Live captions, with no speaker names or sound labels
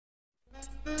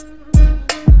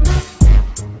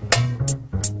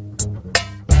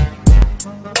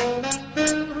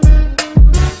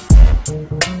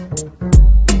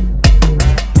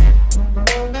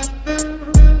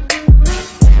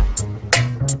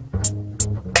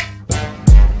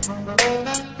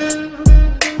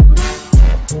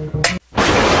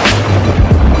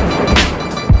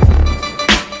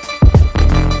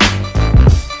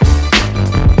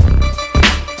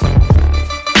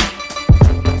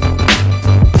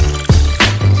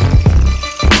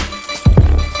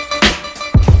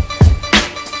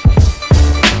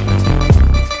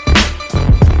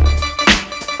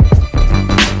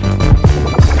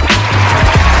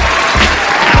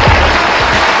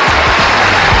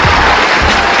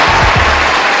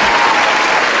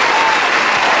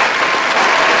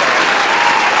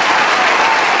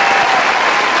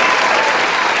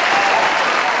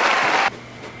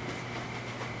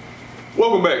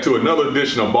Welcome back to another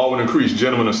edition of Baldwin and Creech,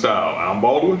 Gentlemen of Style. I'm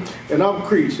Baldwin. And I'm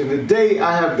Creech. And today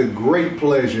I have the great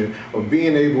pleasure of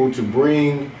being able to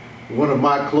bring one of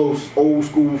my close old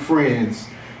school friends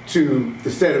to the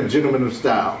set of Gentlemen of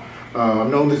Style. I've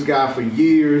known this guy for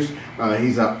years.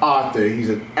 He's an author, he's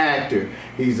an actor,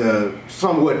 he's a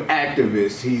somewhat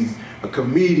activist, he's a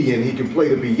comedian, he can play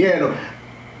the piano.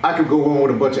 I could go on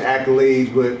with a bunch of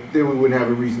accolades, but then we wouldn't have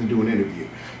a reason to do an interview.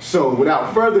 So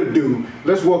without further ado,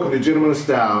 let's welcome the Gentleman of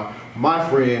Style, my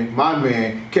friend, my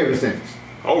man, Kevin Sanders.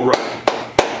 All right.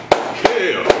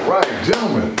 Kev. All right,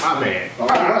 gentlemen. My man. All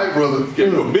right, brother.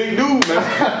 You a big dude, man.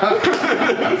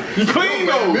 You clean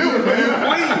though. Milk,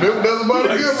 man. Milk doesn't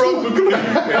bother you, bro. Man,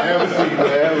 have a seat, man.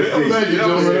 Have a seat. Thank you,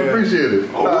 gentlemen. I appreciate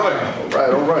it. All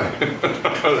right. All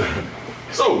right.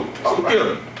 So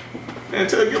Kevin, man,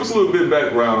 give us a little bit of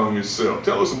background on yourself.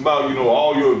 Tell us about,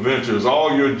 all your adventures,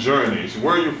 all your journeys,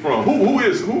 where you're from.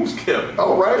 Who's Kevin?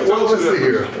 All right. Well, let's see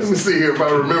here. Let me see here if I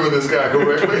remember this guy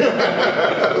correctly.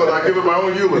 Well, I give him my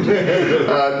own eulogy.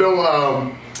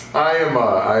 I am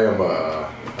a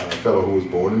fellow who was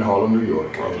born in Harlem, New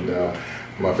York, and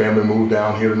my family moved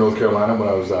down here to North Carolina when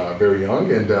I was very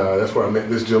young, and that's where I met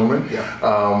this gentleman.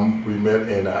 Yeah. We met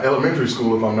in elementary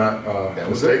school, if I'm not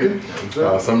mistaken,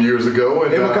 some years ago.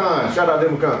 And Emma Khan, shout out to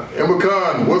Emma Khan. Emma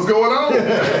Khan, what's going on?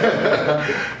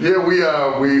 Yeah,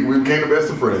 we became the best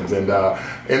of friends, and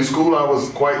in school I was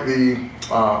quite the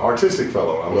artistic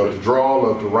fellow. I loved to draw,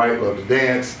 loved to write, loved to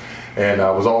dance. And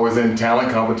I was always in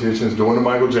talent competitions, doing the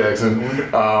Michael Jackson. Doing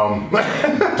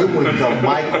the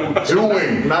Michael.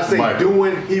 Doing. When I say Michael.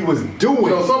 doing, he was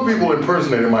doing. Some people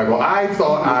impersonated Michael. I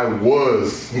thought I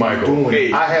was Michael.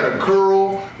 I had a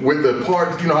curl with the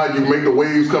part, how you make the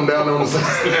waves come down on the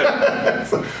side.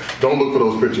 So, don't look for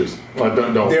those pictures.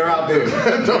 Don't. They're out there.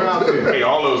 They're out there. Hey,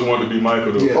 all of us wanted to be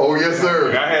Michael, though. Yeah. Oh, yes,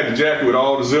 sir. I had the jacket with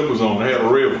all the zippers on. I had a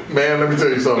ribbon. Man, let me tell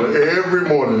you something. Every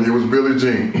morning it was Billie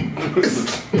Jean.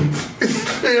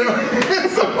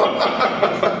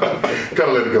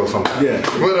 Gotta let it go sometimes. Yeah.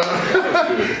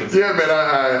 But yeah, man,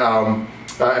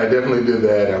 I definitely did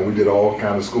that. We did all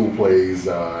kind of school plays,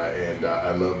 and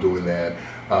I loved doing that.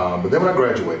 But then when I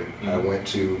graduated, I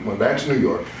went back to New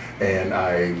York, and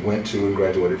I went to and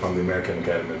graduated from the American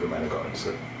Academy of Dramatic Arts.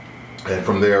 And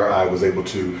from there, I was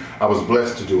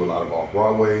blessed to do a lot of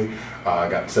off-Broadway. I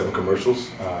got 7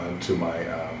 commercials to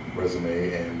my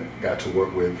resume, and got to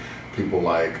work with people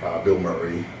like Bill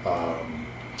Murray,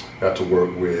 got to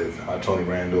work with Tony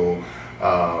Randall,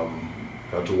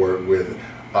 got to work with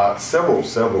several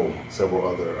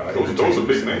other those are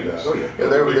big names. Yeah,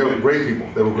 they were great people.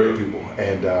 They were great people.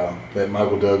 And met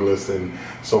Michael Douglas and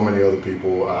so many other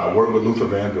people. Worked with Luther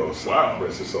Vandross,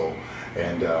 rest his soul.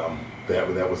 And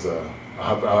that was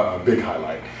a big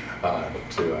highlight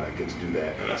to get to do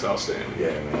that. And that's outstanding.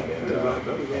 Yeah, man.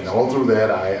 And all through that,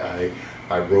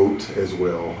 I wrote as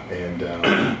well. And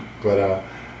but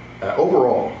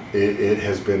overall, it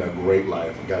has been a great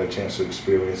life. I got a chance to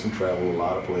experience and travel a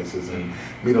lot of places and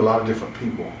meet a lot of different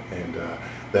people, and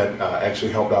that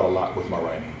actually helped out a lot with my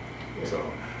writing. Yeah.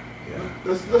 So, yeah.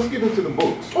 Let's get into the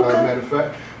books. Okay. Matter of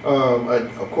fact,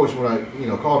 of course, when I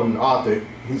called him an author,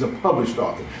 he's a published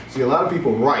author. See, a lot of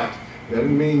people write. That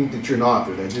doesn't mean that you're an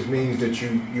author. That just means that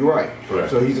you write. Right.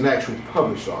 So he's an actual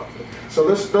published author. So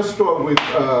let's start with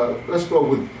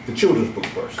the children's book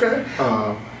first. Okay.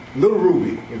 Little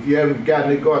Ruby. If you haven't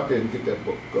gotten it, go out there and get that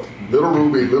book. Go. Little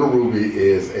Ruby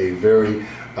is a very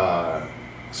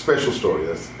special story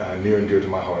that's near and dear to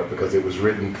my heart, because it was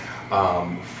written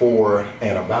for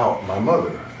and about my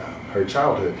mother. Her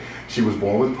childhood. She was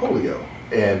born with polio.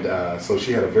 And so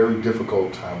she had a very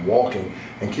difficult time walking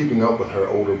and keeping up with her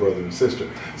older brother and sister.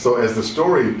 So as the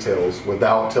story tells,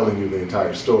 without telling you the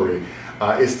entire story,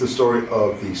 it's the story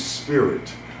of the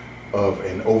spirit of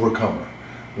an overcomer.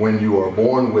 When you are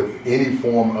born with any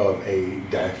form of a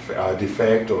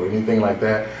defect or anything like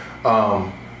that,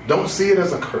 don't see it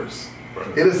as a curse.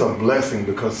 Right. It is a blessing,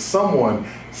 because someone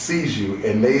sees you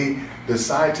and they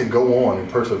decide to go on and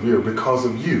persevere because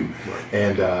of you. Right.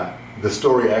 And the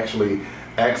story actually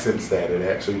accents that. It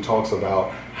actually talks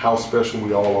about how special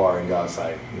we all are in God's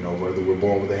sight. You know, whether we're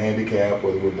born with a handicap,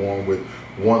 whether we're born with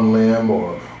one limb,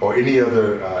 or any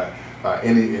other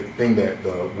anything that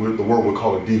the world would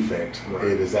call a defect. Right.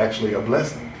 It is actually a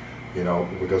blessing. You know,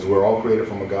 because we're all created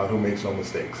from a God who makes no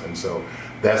mistakes. And so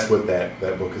that's what that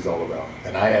book is all about.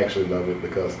 And I actually love it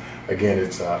because, again,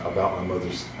 it's about my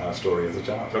mother's story as a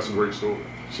child. That's a great story.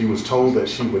 She was told that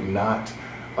she would not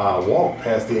walk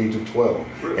past the age of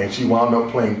 12. Really? And she wound up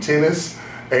playing tennis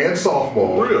and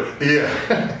softball. Really?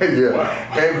 Yeah. Yeah.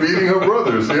 Wow. And beating her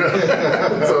brothers.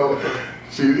 Yeah. So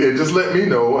it just let me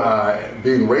know,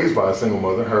 being raised by a single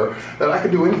mother, that I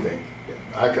could do anything.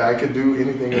 I could do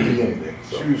anything and be anything.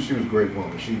 So. She was a great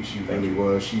woman. She really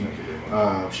was.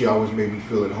 She always made me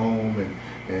feel at home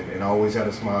and always had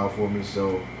a smile for me.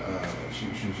 So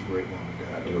she was a great woman.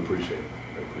 I do appreciate it.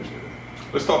 I appreciate it.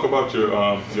 Let's talk about your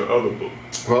other book.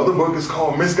 My other book is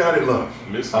called Misguided Love.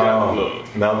 Misguided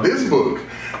Love. Now this book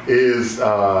is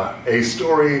a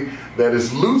story that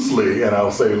is loosely, and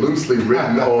I'll say loosely,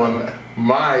 written on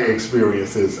my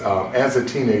experiences as a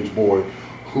teenage boy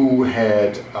who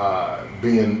had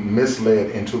been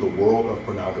misled into the world of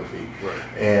pornography. Right.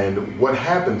 And what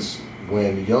happens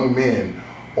when young men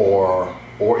or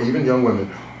even young women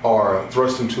are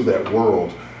thrust into that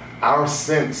world, our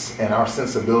sense and our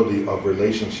sensibility of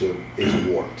relationship is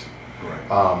warped.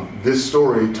 Right. This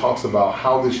story talks about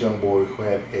how this young boy who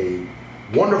had a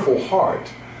wonderful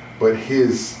heart, but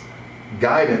his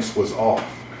guidance was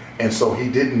off. And so he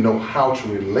didn't know how to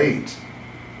relate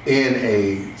in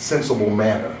a sensible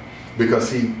manner,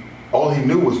 because all he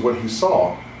knew was what he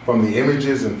saw from the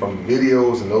images and from the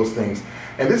videos and those things.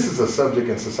 And this is a subject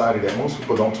in society that most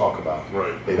people don't talk about.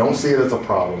 Right. They don't see it as a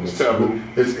problem. It's taboo.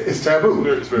 It's taboo.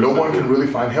 It's very no one taboo. can really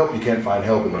find help. You can't find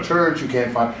help in the church. You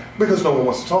can't find, because no one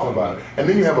wants to talk about it. And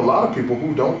then you have a lot of people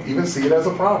who don't even see it as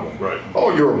a problem. Right.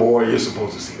 Oh, you're a boy. You're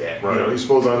supposed to see that. Right. You know, you're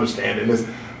supposed to understand it.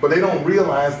 But they don't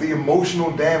realize the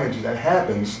emotional damage that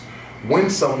happens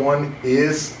when someone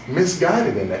is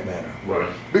misguided in that manner.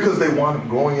 Right. Because they wind up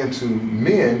growing into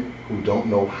men who don't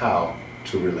know how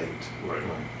to relate. Right.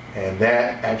 And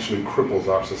that actually cripples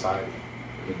our society.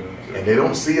 And they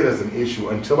don't see it as an issue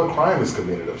until a crime is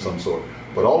committed of some sort.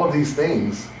 But all of these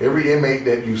things, every inmate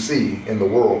that you see in the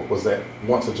world was that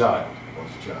once a child.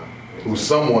 Who's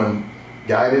someone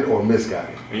guided or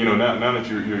misguided. And you know, now that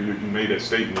you made that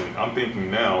statement, I'm thinking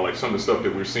now, like some of the stuff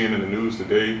that we're seeing in the news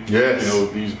today. Yes. You know,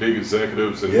 these big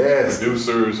executives and Yes.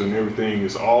 producers and everything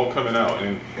is all coming out.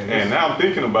 And now I'm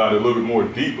thinking about it a little bit more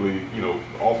deeply, you know,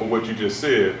 off of what you just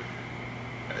said.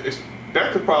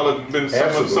 That could probably have been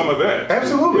some of that.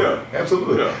 Absolutely. Yeah.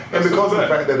 Absolutely. Yeah. And because of the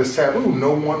fact that it's taboo,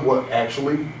 no one will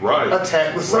actually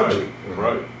attack the subject.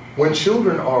 Right. When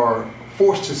children are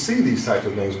forced to see these types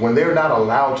of things, when they're not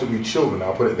allowed to be children,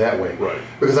 I'll put it that way. Right.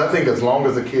 Because I think as long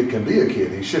as a kid can be a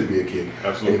kid, he should be a kid.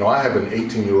 Absolutely. You know, I have an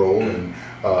 18-year-old and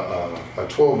a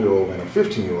 12-year-old and a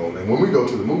 15-year-old, and when we go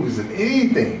to the movies, if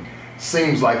anything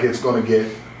seems like it's going to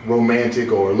get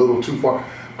romantic or a little too far,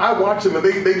 I watch them and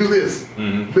they do this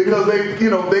because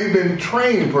they've been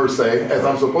trained per se, as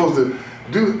I'm supposed to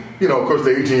do. You know, of course,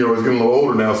 the 18-year-old is getting a little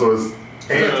older now, so his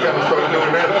hands kind of started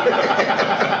doing that.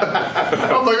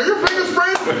 I was like, are your fingers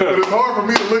spread? But it's hard for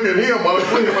me to look at him while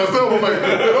I'm looking at myself. I'm like,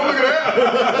 hey, don't look at that.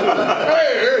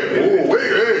 Hey,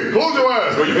 wait, hey, close your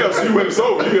eyes. Well, you got to see when it's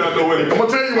over. You got to know when it's I'm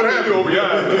gonna tell you what happened. over your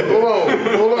eyes.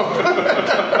 Hold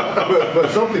on.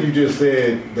 But something you just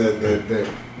said that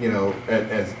you know,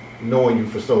 as knowing you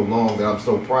for so long, that I'm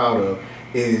so proud of,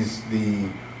 is the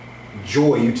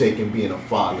joy you take in being a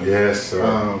father. Yes,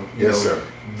 sir. Yes, sir.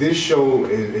 This show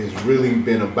has really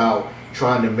been about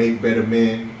trying to make better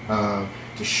men,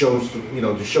 to show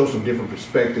some different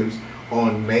perspectives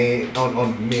on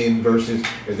men versus,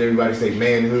 as everybody say,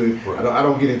 manhood. Right. I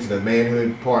don't get into the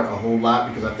manhood part a whole lot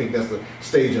because I think that's a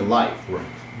stage in life. Right.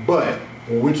 But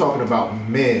when we're talking about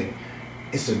men,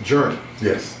 it's a journey.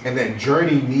 Yes. And that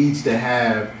journey needs to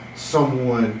have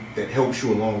someone that helps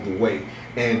you along the way.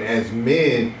 And as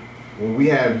men, when we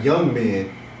have young men,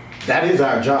 that is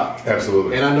our job.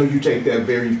 Absolutely. And I know you take that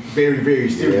very, very, very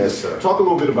seriously. Yes, sir. Talk a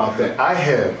little bit about that. I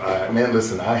have, man,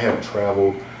 listen, I have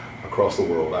traveled across the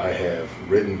world. I have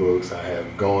written books. I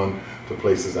have gone to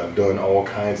places. I've done all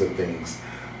kinds of things.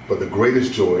 But the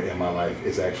greatest joy in my life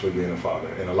is actually being a father.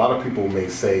 And a lot of people may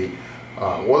say,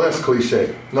 well, that's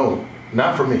cliche. No,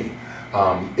 not for me.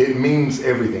 It means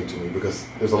everything to me because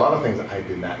there's a lot of things that I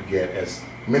did not get, as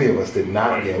many of us did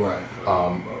not get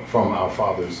from our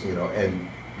fathers, you know, and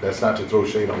that's not to throw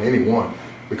shade on anyone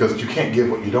because you can't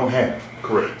give what you don't have.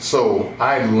 Correct. So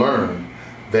I learned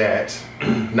that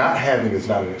not having is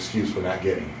not an excuse for not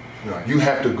getting. Right. You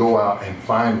have to go out and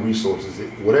find resources,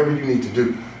 whatever you need to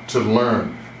do to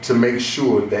learn, to make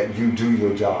sure that you do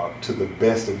your job to the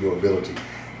best of your ability.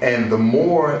 And the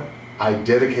more I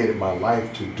dedicated my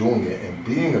life to doing it and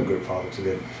being a good father to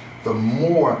them, the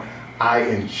more I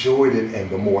enjoyed it and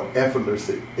the more effortless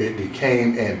it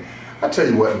became. And I tell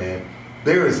you what, man,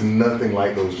 there is nothing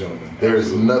like those gentlemen. There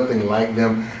is nothing like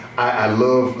them. I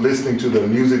love listening to their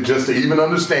music just to even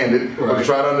understand it, or to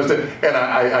try to understand. And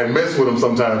I mess with them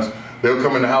sometimes. They'll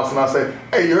come in the house and I'll say,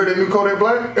 hey, you heard that new Kodak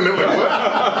Black? And they're like, what?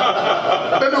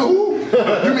 That new who?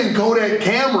 You mean Kodak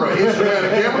camera,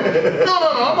 instrument camera? No,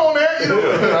 I'm on that. You know,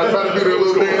 and I try to do their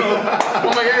little dance. I'm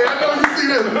like, hey, I know you see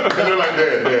this. And they're like,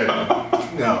 Dad,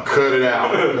 no, cut it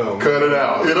out. No. Cut it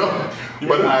out, you know?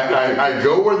 But I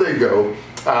go where they go.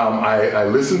 I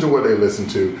listen to what they listen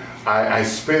to. I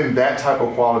spend that type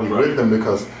of quality with them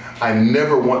because I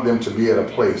never want them to be at a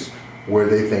place where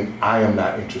they think I am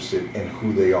not interested in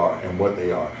who they are and what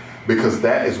they are. Because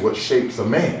that is what shapes a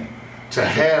man. To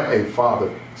have a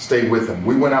father stay with him.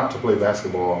 We went out to play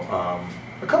basketball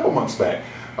a couple months back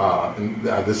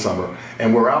this summer,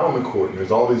 and we're out on the court, and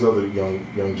there's all these other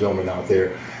young gentlemen out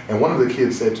there. And one of the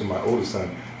kids said to my oldest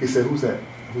son, he said, who's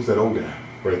that old guy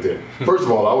right there? First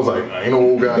of all, I was like, I ain't no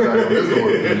old guy out on this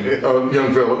court,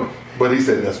 young fella. But he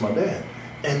said, that's my dad.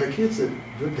 And the kid said,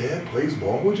 your dad plays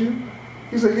ball with you?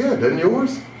 He said, yeah, doesn't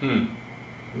yours?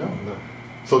 No.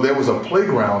 So there was a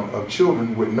playground of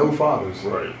children with no fathers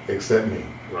except me.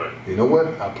 Right. You know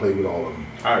what? I played with all of them.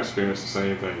 I experienced the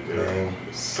same thing, Derek.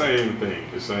 The same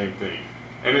thing.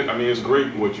 And it's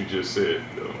great what you just said,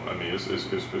 though. I mean, it's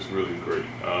really great.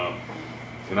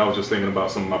 And I was just thinking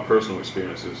about some of my personal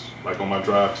experiences, like on my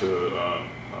drive to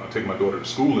take my daughter to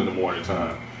school in the morning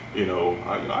time. You know,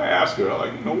 I ask her,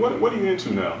 like, you know, what are you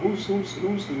into now? Who's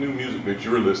the new music that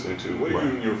you're listening to? What do you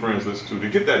and your friends listen to? To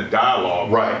get that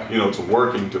dialogue, you know, to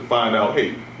working, to find out,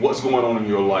 hey, what's going on in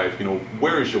your life? You know,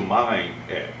 where is your mind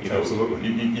at? You know, absolutely.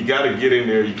 You got to get in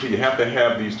there. You have to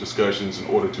have these discussions in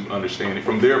order to understand it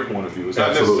from their point of view. It's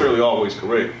not necessarily always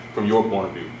correct from your point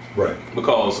of view. Right.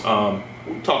 Because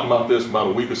we were talking about this about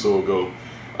a week or so ago.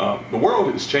 The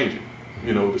world is changing.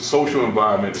 You know, the social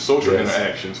environment, the social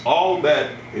interactions, all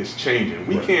that is changing.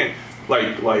 We can't,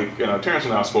 like Terrence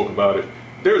and I spoke about it,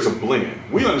 there's a blend.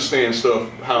 We understand stuff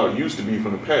how it used to be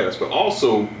from the past, but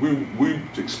also we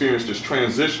experienced this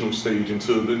transitional stage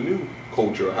into the new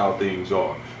culture of how things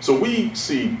are. So we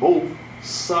see both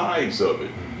sides of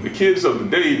it. The kids of the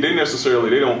day,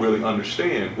 they don't really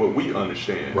understand what we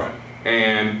understand. Right.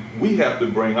 And we have to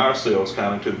bring ourselves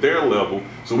kind of to their level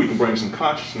so we can bring some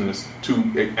consciousness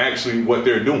to actually what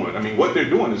they're doing. I mean, what they're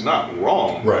doing is not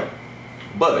wrong. Right.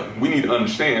 But we need to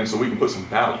understand so we can put some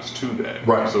balance to that.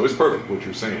 Right. So it's perfect what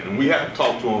you're saying. And we have to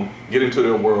talk to them, get into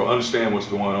their world, understand what's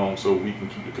going on so we can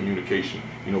keep the communication,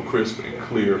 you know, crisp and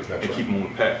clear and keep them on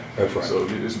the path. That's right. So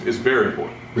it's very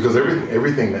important. Because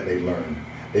everything that they learn,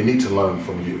 they need to learn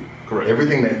from you. Correct.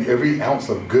 Every ounce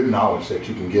of good knowledge that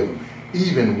you can give them,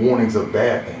 even warnings of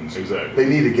bad things. Exactly. They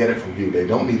need to get it from you. They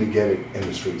don't need to get it in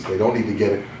the streets. They don't need to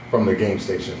get it from the game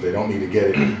stations. They don't need to get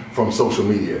it from social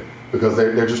media because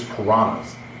they're just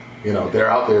piranhas. You know,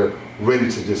 they're out there ready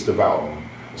to just devour them.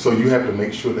 So you have to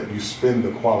make sure that you spend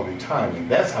the quality time, and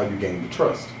that's how you gain the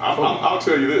trust. I'll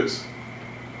tell you this.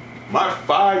 My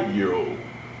 5-year-old,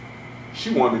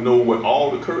 she wanted to know what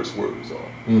all the curse words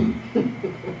are.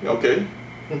 Okay.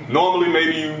 Normally,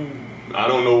 maybe I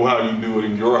don't know how you do it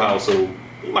in your household.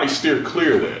 You might steer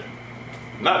clear of that.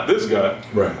 Not this guy.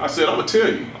 Right. I said, I'm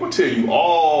gonna tell you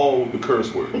all the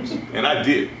curse words. And I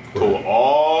did. Told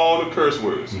all the curse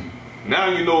words. Now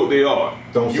you know what they are.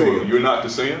 Don't say them. You're not to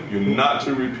say them. You're not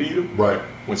to repeat them. Right.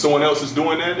 When someone else is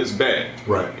doing that, it's bad.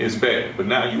 Right. It's bad. But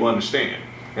now you understand.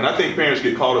 And I think parents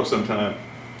get caught up sometimes.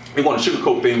 They want to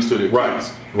sugarcoat things to their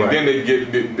kids. Right. And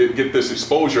then they get this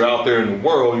exposure out there in the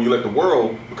world, and you let the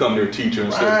world become their teacher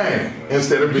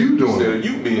instead of you doing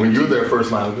it. When you're their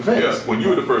first line of defense. Yeah, when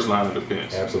you're the first line of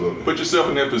defense. Absolutely. Put yourself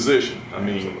in that position. I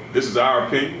mean, this is our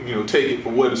opinion. You know, take it for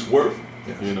what it's worth.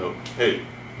 Yes. You know, hey,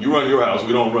 you run your house,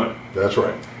 we don't run it. That's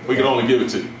right. We can only give it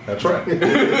to you. That's right.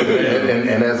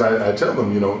 and as I tell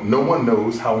them, you know, no one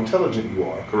knows how intelligent you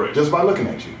are. Correct. Just by looking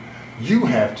at you. You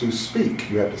have to speak.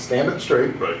 You have to stand up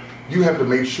straight. Right. You have to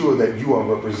make sure that you are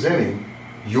representing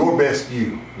your best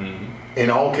you in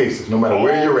all cases, no matter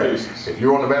where you're at. If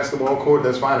you're on the basketball court,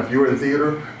 that's fine. If you're in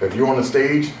theater, if you're on the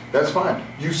stage, that's fine.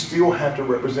 You still have to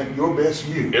represent your best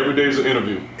you. Every day is an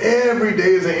interview. Every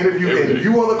day is an interview, and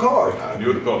you are the card.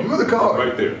 You're the card. You're the card.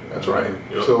 Right there. That's right.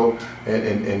 Yep. So,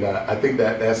 and I think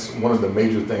that's one of the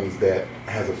major things that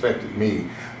has affected me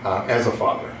as a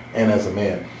father. and as a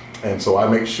man. And so I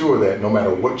make sure that no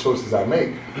matter what choices I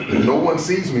make, no one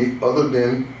sees me other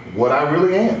than what I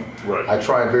really am. Right. I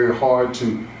try very hard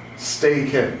to stay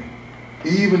Kevin,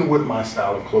 even with my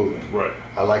style of clothing. Right.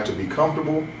 I like to be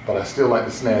comfortable, but I still like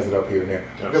to snazz it up here and there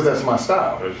because that's my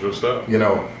style. That's your style. You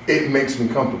know, it makes me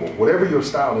comfortable. Whatever your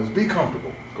style is, be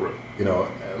comfortable. Correct. You know,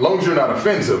 as long as you're not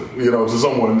offensive, you know, to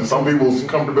someone. Some people's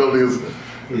comfortability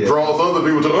draws other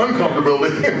people to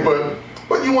uncomfortability.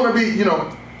 but you want to be, you know,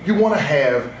 you want to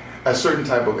have a certain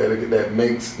type of etiquette that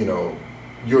makes, you know,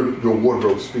 your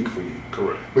wardrobe speak for you.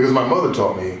 Correct. Because my mother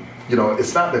taught me, you know,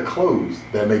 it's not the clothes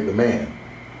that make the man.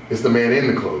 It's the man in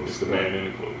the clothes. It's the man in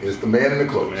the clothes. It's the man in the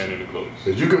clothes. The man in the clothes.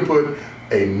 Because you can put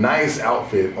a nice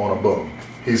outfit on a bum.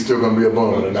 He's still going to be a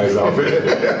bum in a nice outfit.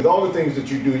 With all the things that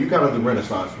you do, you're kind of the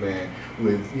Renaissance man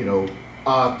with, you know,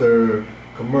 author,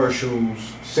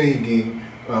 commercials, singing,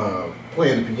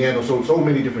 playing the piano, so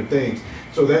many different things.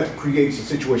 So that creates a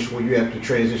situation where you have to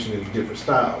transition into different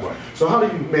styles. Right. So how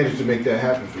do you manage to make that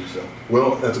happen for yourself?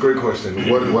 Well, that's a great question.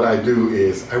 What I do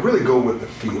is I really go with the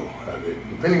feel of it.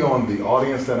 Depending on the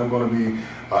audience that I'm going to be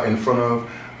in front of,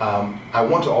 I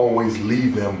want to always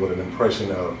leave them with an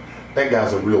impression of that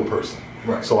guy's a real person.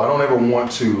 Right. So I don't ever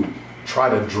want to try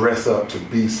to dress up to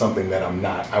be something that I'm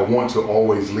not. I want to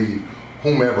always leave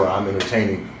whomever I'm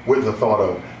entertaining with the thought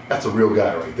of, that's a real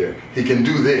guy right there. He can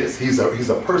do this. He's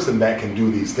a person that can do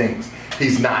these things.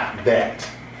 He's not that.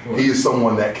 Right. He is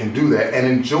someone that can do that and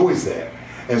enjoys that.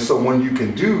 And so when you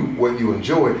can do what you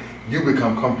enjoy, you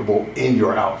become comfortable in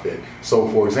your outfit. So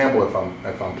for example,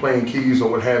 if I'm playing keys or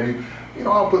what have you, you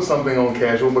know, I'll put something on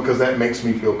casual because that makes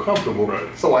me feel comfortable,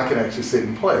 right, so I can actually sit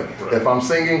and play. Right. If I'm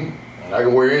singing, I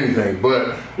can wear anything,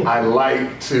 but I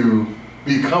like to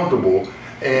be comfortable,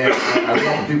 and I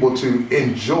want people to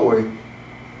enjoy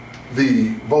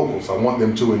the vocals. I want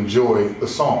them to enjoy the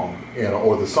song, you know,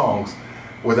 or the songs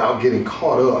without getting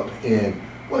caught up in,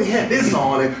 well, he had this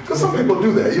on it. Because some people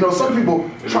do that. You know, some people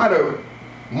try to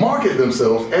market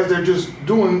themselves as they're just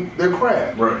doing their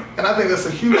craft. Right. And I think that's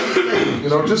a huge thing. You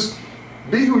know, just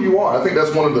be who you are. I think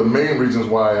that's one of the main reasons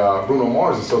why Bruno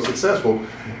Mars is so successful.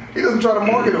 He doesn't try to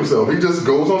market himself. He just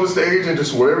goes on the stage and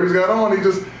just whatever he's got on, he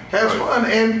just has fun.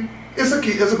 And it's a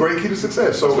key. It's a great key to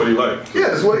success. So that's what he likes. Yeah,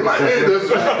 that's what he likes.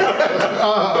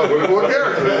 More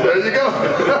character. There you go.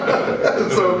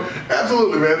 So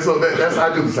absolutely, man. So that's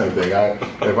I do the same thing.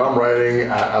 If I'm writing,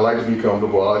 I like to be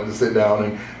comfortable. I like to sit down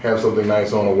and have something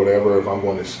nice on or whatever. If I'm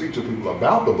going to speak to people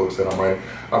about the books that I'm writing,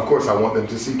 of course I want them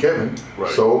to see Kevin.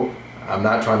 Right. So I'm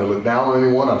not trying to look down on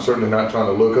anyone. I'm certainly not trying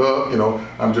to look up. You know,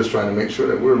 I'm just trying to make sure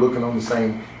that we're looking on the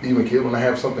same even keel. When I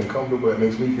have something comfortable that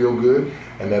makes me feel good,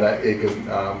 and that it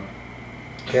can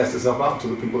cast itself out to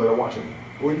the people that are watching me.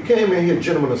 Well, you came in here,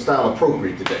 gentlemen of style,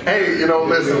 appropriate today. Hey, you know,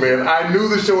 listen, man. I knew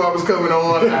the show I was coming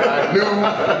on. I knew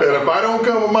that if I don't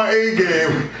come with my A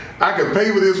game, I could pay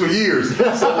for this for years.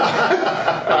 So,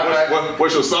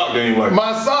 what's your sock game like?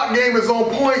 My sock game is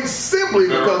on point simply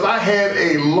because I had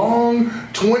a long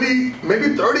 20, maybe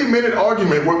 30-minute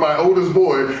argument with my oldest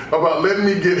boy about letting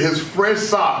me get his fresh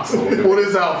socks for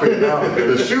this outfit. Now,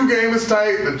 the shoe game is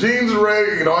tight, the jeans are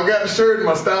ready, you know, I got the shirt, and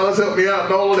my stylist helped me out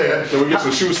and all of that. Can we get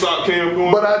some shoe sock cam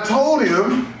going? But I told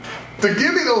him to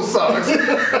give me those socks, or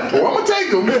I'm gonna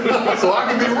take them so I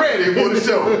can be ready for the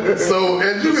show. So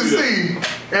as you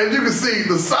can see,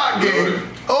 the sock game.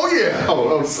 Oh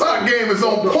yeah, sock game is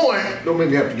on point. Don't make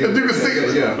me have to get. You can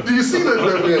see. Yeah. Do you see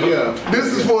the This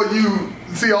is for you.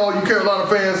 See all you Carolina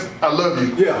fans. I love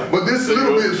you. Yeah. But this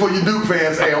little bit is for you Duke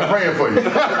fans. Hey, I'm praying for you.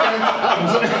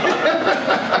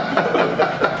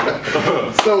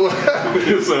 So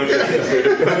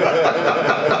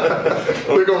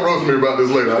they're gonna roast me about this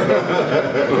later.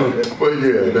 But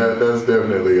yeah, that's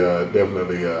definitely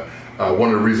one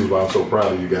of the reasons why I'm so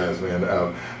proud of you guys, man.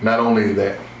 Not only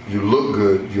that you look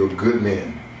good, you're good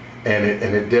men, and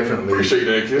it definitely appreciate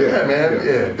that, kid. Yeah, man.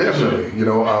 Yeah, definitely. You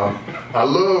know, I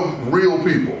love real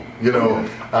people. You know,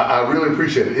 I really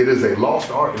appreciate it. It is a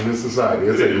lost art in this society.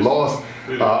 It's a lost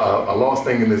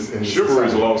thing in this chivalry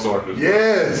is a lost art.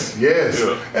 Yes. Yeah.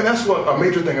 And that's what a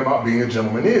major thing about being a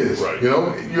gentleman is. Right. You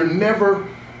know, you're never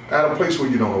at a place where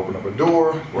you don't open up a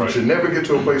door. Right. You should never get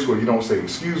to a place where you don't say,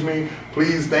 excuse me,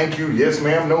 please, thank you, yes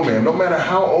ma'am, no ma'am. No matter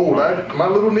how old, my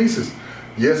little nieces,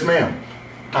 yes ma'am.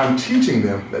 I'm teaching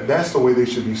them that that's the way they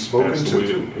should be spoken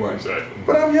to. Right. Exactly.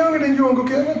 But I'm younger than you, Uncle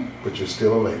Kevin, but you're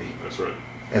still a lady. That's right.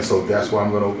 And so that's why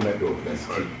I'm going to open that door. That's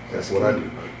right. That's what I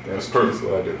do. That's perfect. That's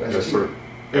what I do. That's perfect.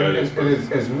 And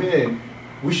as men,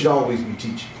 we should always be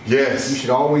teaching. Yes. We should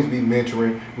always be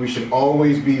mentoring. We should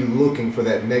always be looking for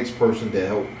that next person to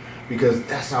help, because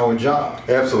that's our job.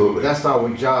 Absolutely. That's our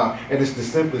job, and it's the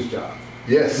simplest job.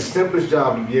 Yes. It's the simplest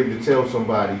job to be able to tell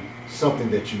somebody something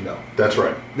that you know. That's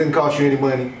right. Doesn't cost you any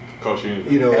money. Cost you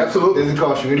anything. You know, Absolutely. doesn't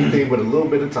cost you anything but a little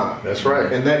bit of time. That's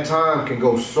right. And that time can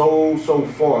go so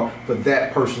far for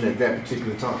that person at that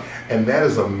particular time. And that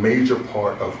is a major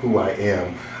part of who I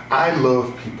am. I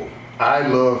love people. I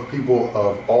love people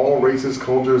of all races,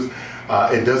 cultures.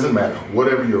 It doesn't matter.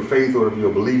 Whatever your faith or whatever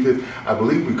your belief is, I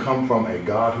believe we come from a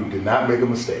God who did not make a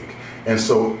mistake. And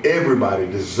so everybody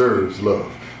deserves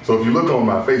love. So if you look on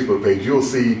my Facebook page, you'll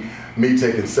see me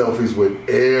taking selfies with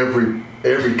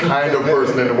every kind of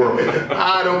person in the world.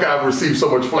 I've received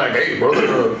so much flack. Hey,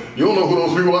 brother, you don't know who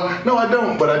those people are? No, I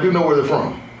don't, but I do know where they're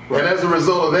from. Right. And as a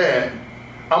result of that,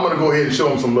 I'm going to go ahead and show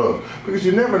them some love. Because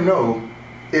you never know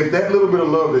if that little bit of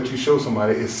love that you show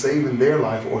somebody is saving their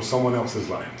life or someone else's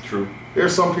life. True.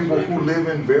 There's some people who live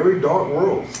in very dark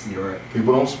worlds. You're right.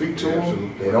 People don't speak to them.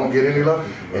 Absolutely. They don't get any love.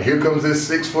 And here comes this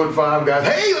 6'5" guy.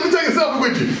 Hey, let me take a selfie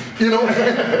with you. You know,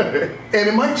 and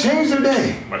it might change their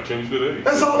day. Might change the day.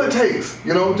 That's all it takes.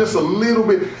 You know, just a little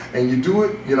bit, and you do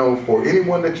it. You know, for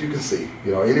anyone that you can see.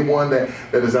 You know, anyone that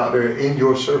is out there in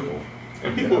your circle.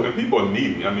 And people are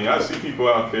needy. I mean, I see people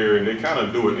out there, and they kind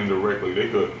of do it indirectly.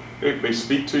 They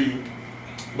speak to you,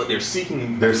 but they're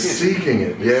seeking. They're seeking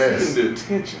it. Yes. Seeking the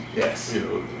attention. Yes.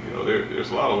 You know,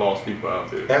 there's a lot of lost people out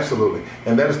there. Absolutely,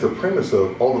 and that is the premise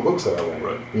of all the books that I write.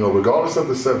 Right. You know, regardless of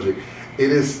the subject,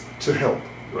 it is to help.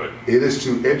 Right. It is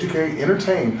to educate,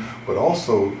 entertain, but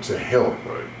also to help.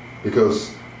 Right.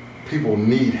 Because people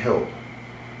need help,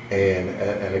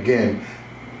 and again,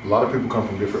 a lot of people come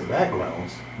from different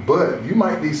backgrounds, but you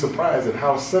might be surprised at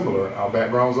how similar our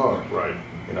backgrounds are. Right.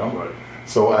 You know. Right.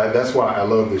 So that's why I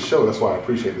love this show. That's why I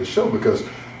appreciate this show, because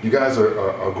you guys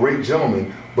are great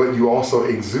gentlemen, but you also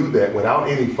exude that without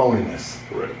any phoniness.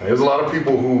 Right. And there's a lot of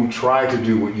people who try to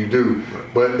do what you do,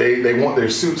 right, but they want their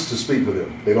suits to speak for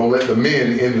them. They don't let the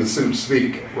men in the suits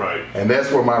speak. Right. And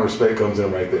that's where my respect comes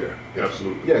in right there.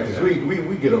 Absolutely. Yeah, because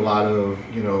we get a lot of,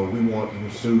 you know, we want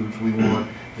the suits, we want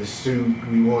the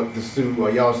suit,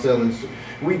 are y'all selling suits?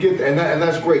 We get that, and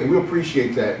that's great. We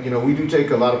appreciate that. You know, we do take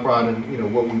a lot of pride in, you know,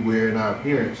 what we wear and our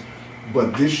appearance.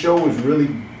 But this show is really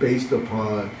based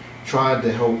upon trying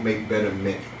to help make better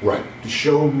men. Right. To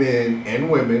show men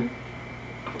and women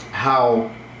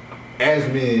how,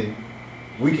 as men,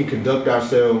 we can conduct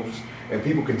ourselves and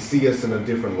people can see us in a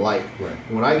different light. Right.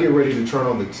 When I get ready to turn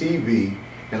on the TV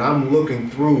and I'm looking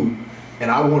through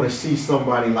and I want to see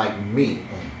somebody like me,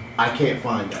 I can't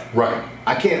find that. Right.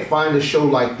 I can't find a show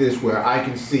like this where I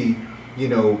can see, you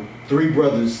know, three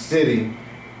brothers sitting,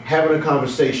 having a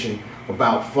conversation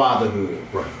about fatherhood,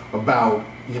 right, about,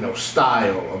 you know,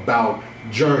 style, about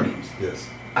journeys. Yes.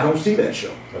 I don't see that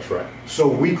show. That's right. So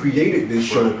we created this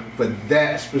show right, for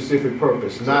that specific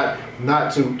purpose,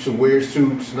 not to wear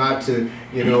suits, not to,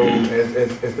 you know,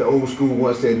 as the old school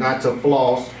once said, not to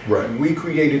floss. Right. We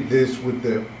created this with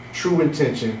the true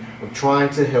intention of trying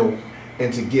to help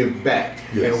and to give back.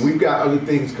 Yes. And we've got other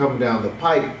things coming down the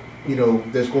pipe, you know,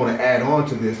 that's going to add on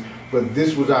to this. But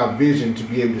this was our vision, to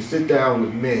be able to sit down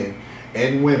with men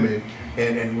and women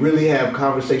and really have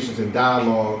conversations and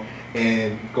dialogue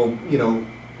and go, you know,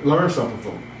 learn something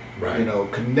from them. Right. You know,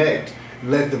 connect.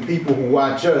 Let the people who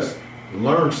watch us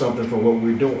learn something from what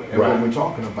we're doing and right, what we're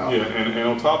talking about. Yeah, and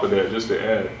on top of that, just to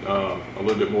add a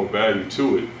little bit more value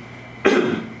to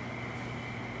it,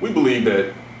 we believe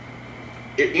that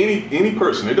any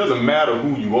person, it doesn't matter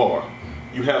who you are,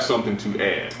 you have something to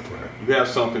add. Right. You have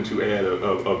something to add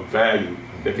of value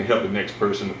that can help the next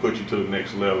person to put you to the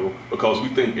next level, because we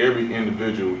think every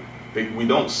individual, we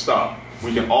don't stop.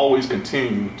 We can always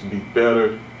continue to be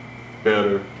better,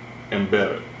 better, and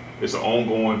better. It's an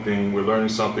ongoing thing. We're learning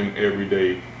something every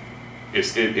day.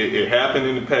 It happened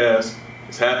in the past,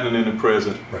 it's happening in the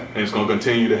present, right, and it's going to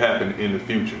continue to happen in the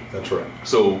future. That's right.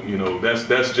 So, you know,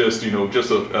 that's just, you know,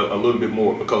 just a little bit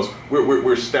more, because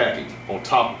we're stacking on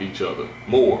top of each other,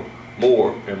 more,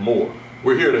 and more.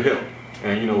 We're here to help.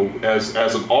 And, you know, as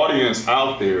an audience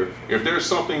out there, if there's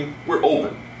something, we're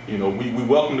open. You know, we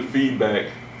welcome the feedback.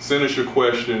 Send us your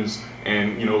questions,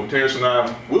 and, you know, Terrence and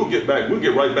I, we'll get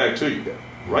right back to you.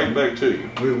 Right back to you.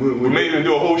 We may even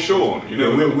do a whole show on it. You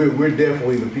know, we're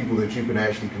definitely the people that you can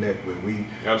actually connect with. We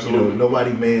absolutely. You know,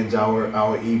 nobody mans our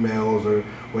emails or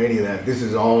any of that. This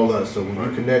is all us. So when right,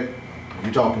 you connect,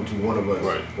 you're talking to one of us,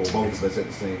 right, or both of us at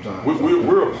the same time.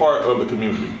 We're a part of the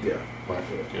community. Yeah. Right.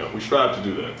 Yeah, we strive to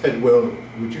do that. And, well,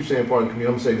 what you saying part of the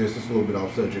community, I'm gonna say this, it's a little bit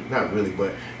off subject, not really,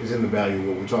 but it's in the value of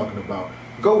what we're talking about.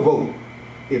 Go vote.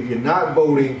 If you're not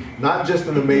voting, not just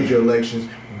in the major elections,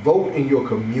 vote in your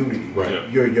community.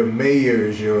 Right. Yeah. Your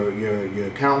mayors, your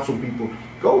council people,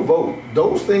 go vote.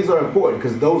 Those things are important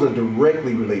because those are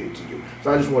directly related to you.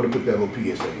 So I just wanted to put that little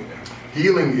PSA in there.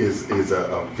 Healing is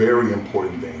a very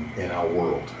important thing in our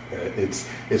world.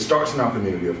 It starts in our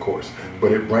community, of course,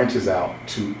 but it branches out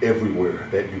to everywhere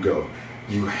that you go.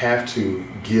 You have to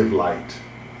give light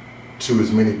to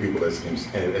as many people as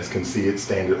can see it,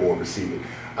 stand it, or receive it.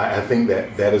 I think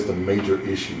that is the major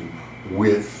issue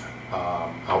with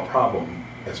our problem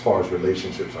as far as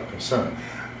relationships are concerned,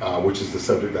 which is the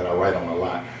subject that I write on a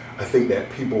lot. I think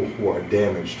that people who are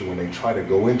damaged when they try to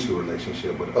go into a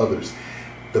relationship with others,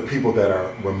 the people that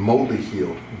are remotely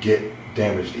healed get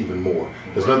damaged even more.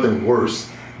 There's nothing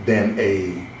worse than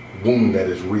a wound that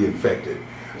is reinfected.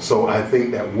 So I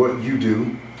think that what you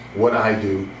do, what I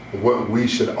do, what we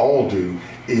should all do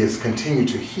is continue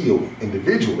to heal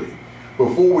individually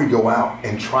before we go out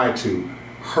and try to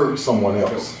hurt someone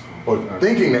else or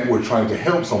thinking that we're trying to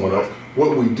help someone else.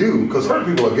 What we do, because hurt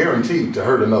people are guaranteed to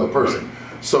hurt another person.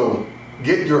 So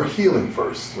get your healing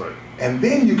first. And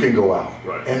then you can go out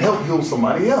and help heal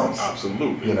somebody else.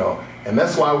 Absolutely. You know, and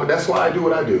that's why I do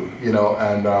what I do. You know,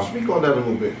 and speak on that a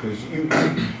little bit, because you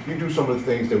do some of the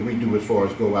things that we do as far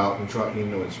as go out and try, you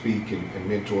know, and speak and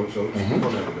mentor. So speak on that a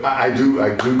little bit. I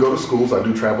do go to schools. I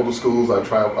do travel to schools. I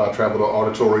travel to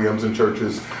auditoriums and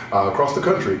churches across the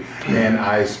country, and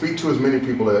I speak to as many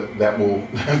people that will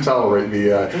tolerate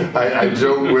me. I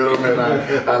joke with them and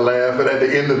I laugh. But at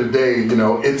the end of the day, you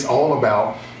know, it's all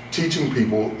about teaching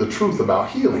people the truth about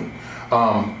healing,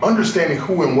 understanding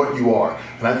who and what you are.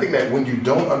 And I think that when you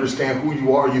don't understand who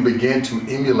you are, you begin to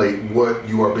emulate what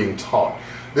you are being taught.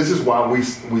 This is why we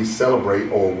celebrate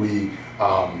or we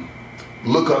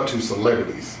look up to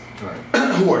celebrities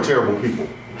who are terrible people.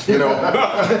 You know,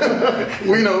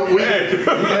 we'll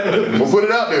put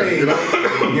it out there. You know,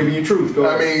 giving you truth.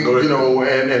 I mean, you know,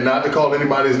 and not to call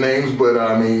anybody's names, but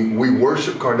I mean, we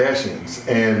worship Kardashians,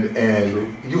 and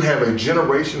you have a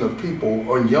generation of people,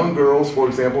 or young girls, for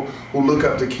example, who look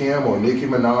up to Kim or Nicki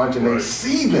Minaj, and they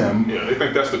see them. Yeah, they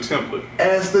think that's the template.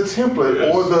 As the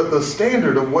template or the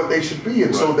standard of what they should be,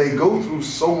 and so they go through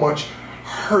so much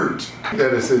hurt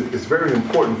that it's very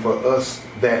important for us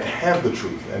that have the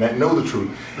truth and that know the truth,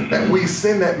 that we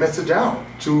send that message out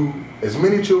to as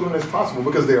many children as possible,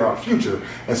 because they're our future.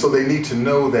 And so they need to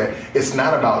know that it's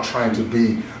not about trying to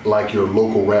be like your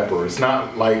local rapper. It's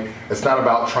not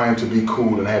about trying to be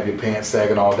cool and have your pants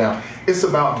sagging all down. It's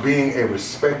about being a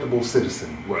respectable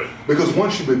citizen. Right. Because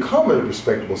once you become a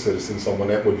respectable citizen, someone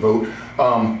that would vote,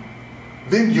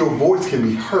 then your voice can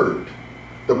be heard.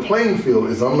 The playing field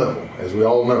is unlevel, as we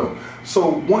all know.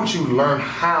 So once you learn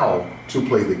how to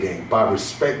play the game by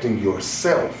respecting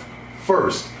yourself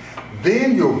first,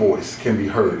 then your voice can be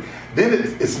heard. Then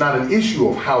it's not an issue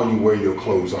of how you wear your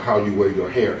clothes or how you wear your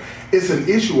hair. It's an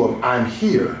issue of I'm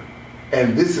here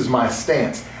and this is my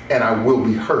stance and I will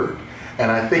be heard.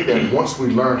 And I think that once we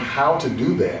learn how to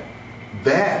do that,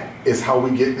 that is how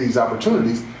we get these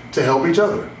opportunities to help each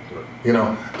other. You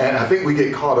know, and I think we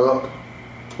get caught up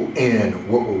in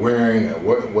what we're wearing and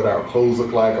what our clothes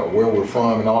look like or where we're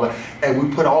from and all that, and we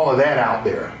put all of that out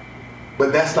there.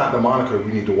 But that's not the moniker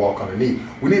we need to walk underneath.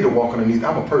 We need to walk underneath,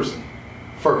 I'm a person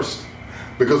first.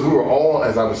 Because we were all,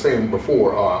 as I was saying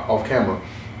before off camera,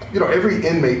 you know, every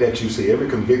inmate that you see, every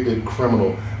convicted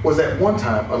criminal was at one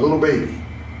time a little baby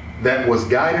that was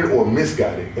guided or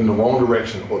misguided in the wrong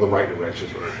direction or the right direction.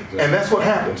 And that's what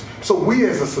happens. So we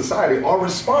as a society are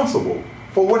responsible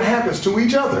for what happens to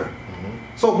each other.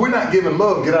 So if we're not giving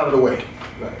love, get out of the way.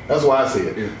 That's why I see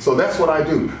it. So that's what I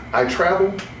do. I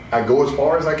travel. I go as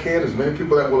far as I can. As many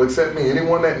people that will accept me.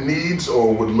 Anyone that needs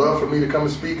or would love for me to come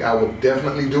and speak, I will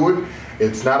definitely do it.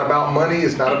 It's not about money.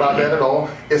 It's not about that at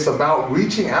all. It's about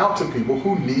reaching out to people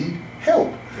who need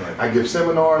help. I give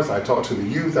seminars. I talk to the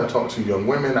youth. I talk to young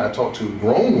women. I talk to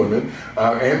grown women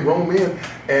and grown men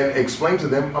and explain to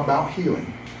them about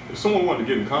healing. If someone wanted to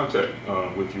get in contact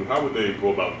with you, how would they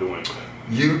go about doing it?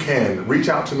 You can reach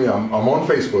out to me. I'm on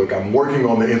Facebook. I'm working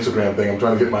on the Instagram thing. I'm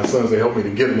trying to get my sons to help me to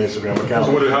get an Instagram account.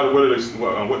 So what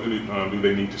do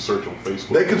they need to search on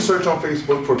Facebook? They can search on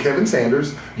Facebook for Kevin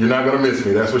Sanders. You're not going to miss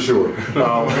me, that's for sure.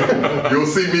 You'll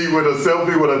see me with a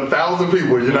selfie with 1,000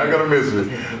 people. You're not going to miss me.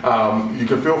 You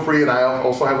can feel free, and I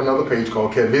also have another page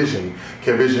called KevVision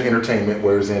Entertainment,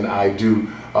 whereas I do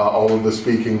all of the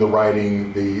speaking, the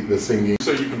writing, the singing.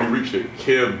 So you can be reached at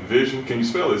KevVision. Can you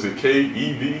spell it? Is it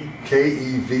K-E-V?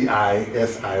 KEVISION,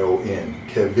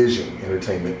 KevVision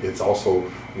Entertainment. It's also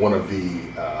one of the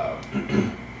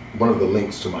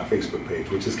links to my Facebook page,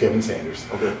 which is Kevin Sanders.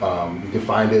 Okay. You can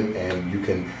find it, and you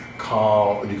can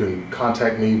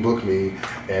contact me, book me,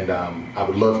 and I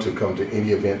would love to come to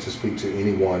any event to speak to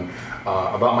anyone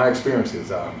about my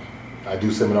experiences. I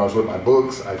do seminars with my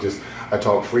books. I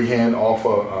talk freehand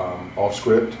off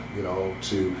script, you know,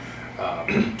 to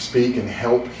speak and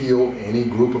help heal any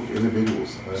group of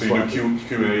individuals. So you do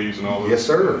Q&As and all that? Yes,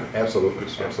 sir. Absolutely.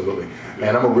 Absolutely.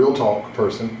 And I'm a real talk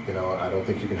person. You know, I don't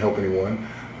think you can help anyone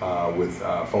with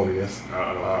phoniness.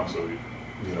 I don't think so.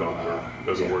 You know,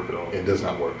 doesn't work at all. It does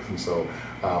not work. And so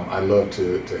I love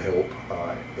to help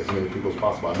as many people as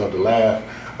possible. I love to laugh.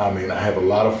 I mean, I have a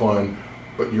lot of fun,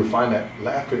 but you'll find that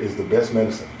laughter is the best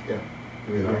medicine. Yeah.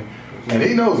 You know? And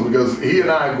he knows, because he and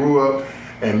I grew up,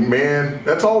 and man,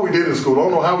 that's all we did in school. I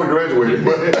don't know how we graduated,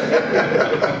 but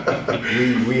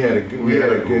we had a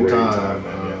good time.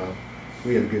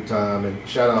 We had a good time, and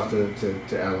shout out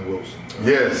to Alan Wilson.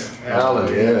 Yes,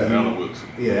 Alan. Yeah, Alan Wilson.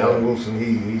 Yeah, Alan Wilson.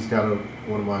 He's kind of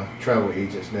one of my travel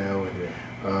agents now, and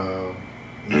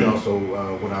he's also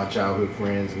one of our childhood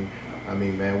friends. And I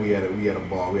mean, man, we had a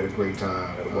ball. We had a great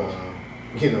time.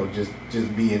 You know, just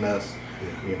being us.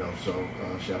 Yeah. You know, so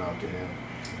shout out to him.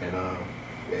 And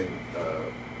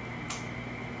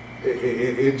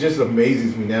it just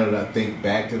amazes me now that I think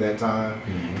back to that time.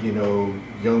 Mm-hmm. You know,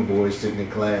 young boys sitting in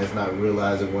class, not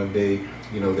realizing one day,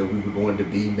 you know, that we were going to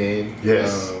be men.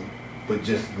 Yes. But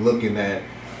just looking at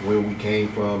where we came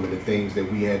from and the things that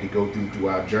we had to go through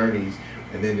our journeys,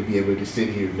 and then to be able to sit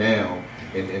here now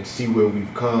and see where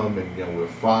we've come, and you know, we're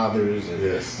fathers and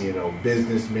yes. you know,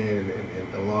 businessmen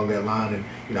and along that line. And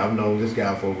you know, I've known this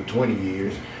guy for over 20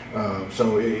 years.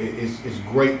 So it's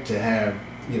great to have,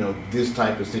 you know, this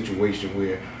type of situation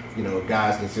where, you know,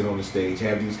 guys can sit on the stage,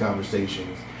 have these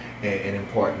conversations, and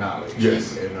impart knowledge.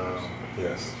 Yes. And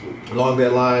yes. Along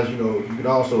that lines, you know, you can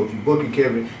also, if you book it,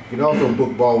 Kevin, you can also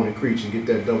book Baldwin and Creech and get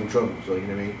that double trouble. So you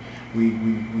know what I mean. We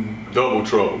double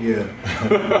trouble. Yeah. We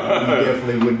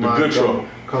definitely wouldn't mind trouble.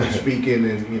 come speaking,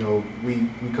 and you know, we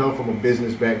come from a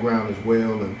business background as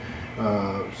well, and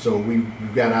so we've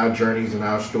got our journeys and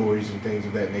our stories and things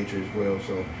of that nature as well.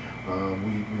 So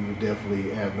we would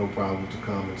definitely have no problem to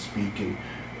come and speak, and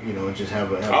you know, and just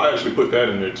have a. I'll actually put that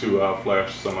in there too. I'll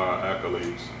flash some of our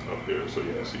accolades up there so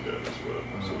you can see that as well,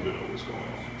 so you know what's going on.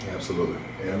 Absolutely.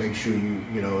 And make sure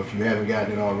you know, if you haven't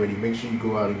gotten it already, make sure you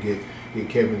go out and get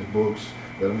Kevin's books.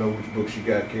 Let them know which books you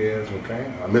got, Kev. Okay.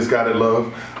 Misguided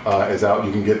Love is out.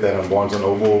 You can get that on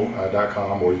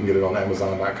BarnesandNoble.com, or you can get it on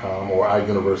Amazon.com or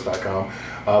iUniverse.com.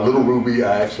 Little Ruby,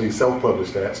 I actually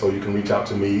self-published that, so you can reach out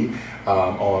to me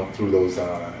through those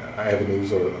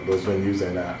avenues or those venues,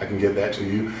 and I can get that to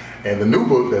you. And the new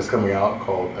book that's coming out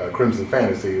called Crimson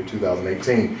Fantasy of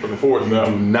 2018. Looking forward to you that.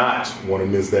 do not want to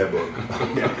miss that book.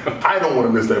 I don't want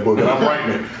to miss that book, and I'm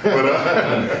writing it. But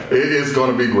it's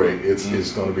going to be great. It's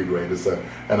going to be great. It's an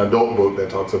adult book that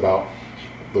talks about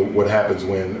what happens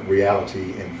when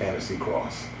reality and fantasy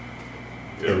cross.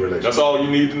 In relation. That's all you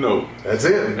need to know. That's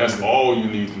it. That's all you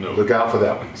need to know. Look out for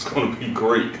that one. It's going to be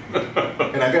great.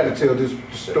 And I got to tell this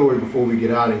story before we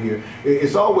get out of here.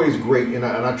 It's always great, and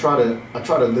I try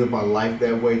to live my life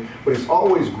that way. But it's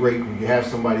always great when you have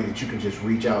somebody that you can just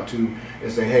reach out to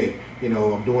and say, hey, you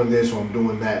know, I'm doing this or I'm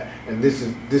doing that, and this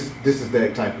is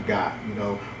that type of guy. You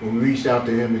know, when we reached out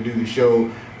to him to do the show,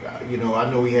 you know, I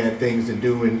know he had things to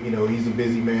do, and you know, he's a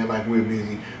busy man like we're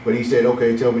busy. But he said,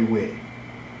 okay, tell me when.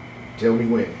 Tell me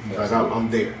when. Like I'm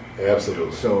there.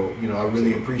 Absolutely. So, you know, I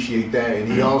really appreciate that.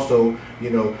 And he also, you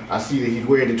know, I see that he's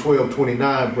wearing the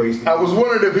 1229 bracelet. I was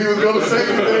wondering if he was going to say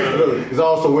anything. He's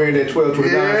also wearing that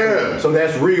 1229. Yeah. So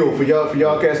that's real for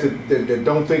y'all cats that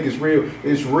don't think it's real.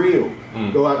 It's real.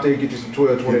 Go out there and get you some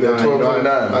 1229. Get that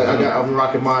 1229. You know, I'm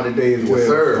rocking mine today as well. Yes,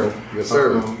 sir. So, yes,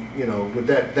 sir. You know, with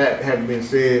that having been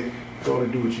said, go on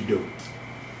and do what you do.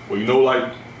 Well, you know,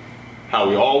 like how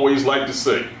we always like to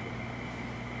say,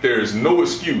 there is no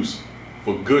excuse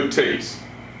for good taste.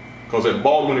 Because at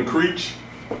Baldwin and Creech,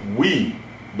 we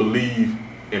believe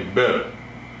in better.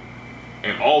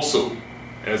 And also,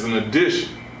 as an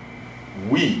addition,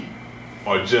 we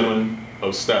are gentlemen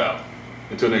of style.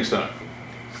 Until next time.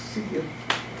 See ya.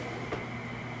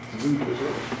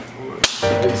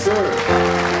 Yes,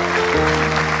 sir.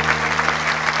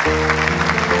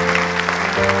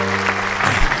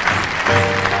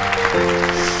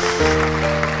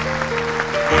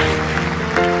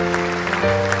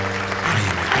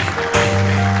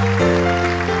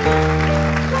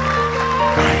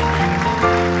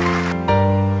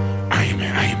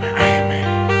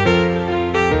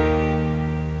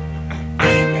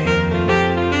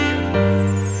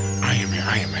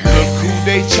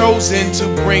 They chosen to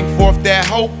bring forth that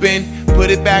hope and put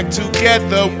it back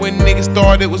together when niggas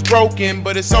thought it was broken,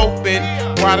 but it's open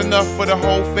wide enough for the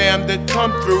whole fam to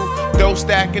come through. Dough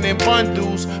stacking in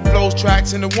bundles, flows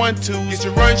tracks in the 1-2s. Get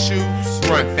your run shoes.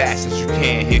 Run fast as you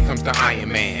can, here comes the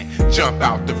Iron Man. Jump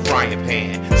out the frying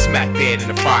pan, smack dead in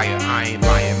the fire, I ain't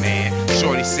lying, man.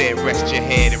 Shorty said rest your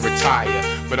head and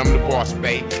retire, but I'm the boss,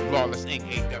 babe. Lawless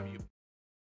Inc. AW.